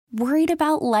Worried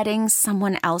about letting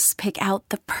someone else pick out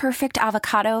the perfect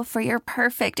avocado for your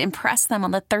perfect impress them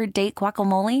on the third date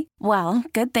guacamole? Well,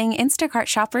 good thing Instacart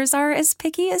shoppers are as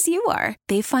picky as you are.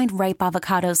 They find ripe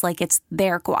avocados like it's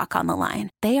their guac on the line.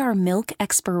 They are milk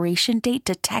expiration date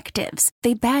detectives.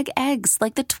 They bag eggs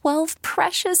like the 12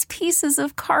 precious pieces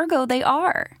of cargo they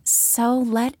are. So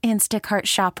let Instacart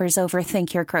shoppers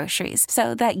overthink your groceries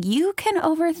so that you can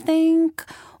overthink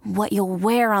what you'll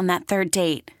wear on that third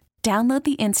date. Download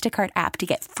the Instacart app to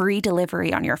get free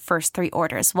delivery on your first 3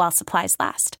 orders while supplies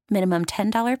last. Minimum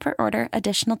 $10 per order.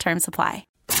 Additional terms apply.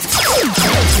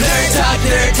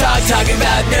 Nerd Talk, talking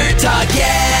about Nerd Talk,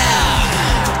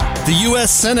 yeah! The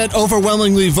U.S. Senate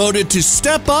overwhelmingly voted to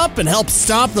step up and help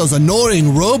stop those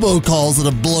annoying robocalls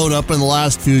that have blown up in the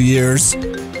last few years.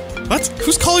 What?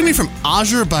 Who's calling me from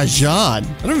Azerbaijan?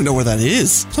 I don't even know where that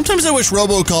is. Sometimes I wish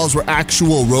robocalls were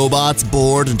actual robots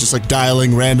bored and just like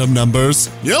dialing random numbers.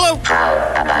 Yellow! How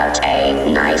about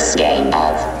a nice game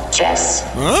of chess?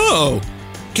 Oh!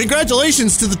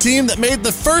 Congratulations to the team that made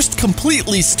the first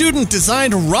completely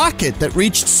student-designed rocket that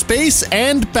reached space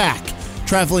and back,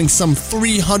 traveling some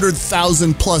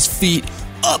 300,000 plus feet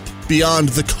up beyond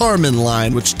the Kármán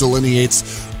line, which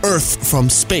delineates Earth from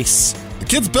space. The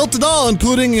kids built it all,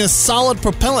 including a solid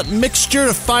propellant mixture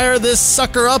to fire this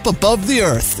sucker up above the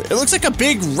Earth. It looks like a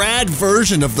big rad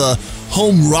version of the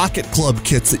home rocket club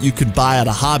kits that you could buy at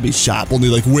a hobby shop, only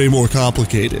like way more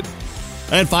complicated.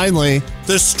 And finally,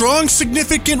 there's strong,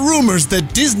 significant rumors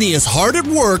that Disney is hard at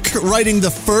work writing the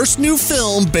first new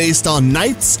film based on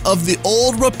Knights of the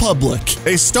Old Republic,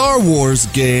 a Star Wars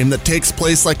game that takes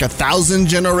place like 1,000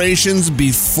 generations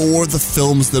before the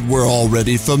films that we're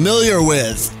already familiar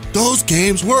with. Those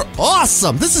games were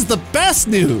awesome! This is the best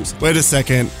news! Wait a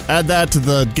second. Add that to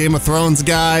the Game of Thrones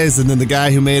guys and then the guy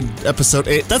who made Episode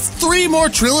 8. That's 3 more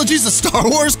trilogies of Star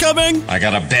Wars coming? I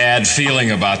got a bad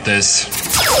feeling about this.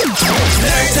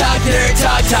 Nerd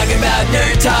Talk, talking about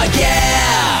Nerd Talk, yeah!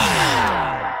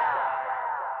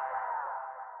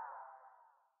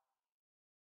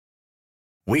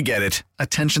 We get it.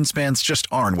 Attention spans just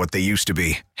aren't what they used to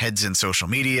be. Heads in social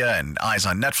media and eyes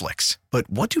on Netflix. But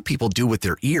what do people do with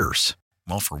their ears?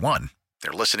 Well, for one,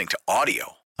 they're listening to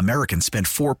audio. Americans spend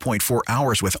 4.4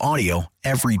 hours with audio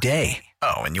every day.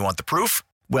 Oh, and you want the proof?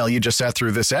 Well, you just sat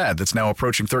through this ad that's now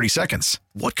approaching 30 seconds.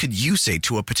 What could you say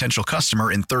to a potential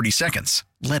customer in 30 seconds?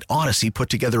 Let Odyssey put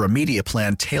together a media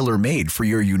plan tailor-made for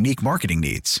your unique marketing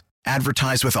needs.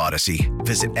 Advertise with Odyssey.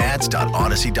 Visit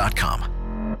ads.odyssey.com.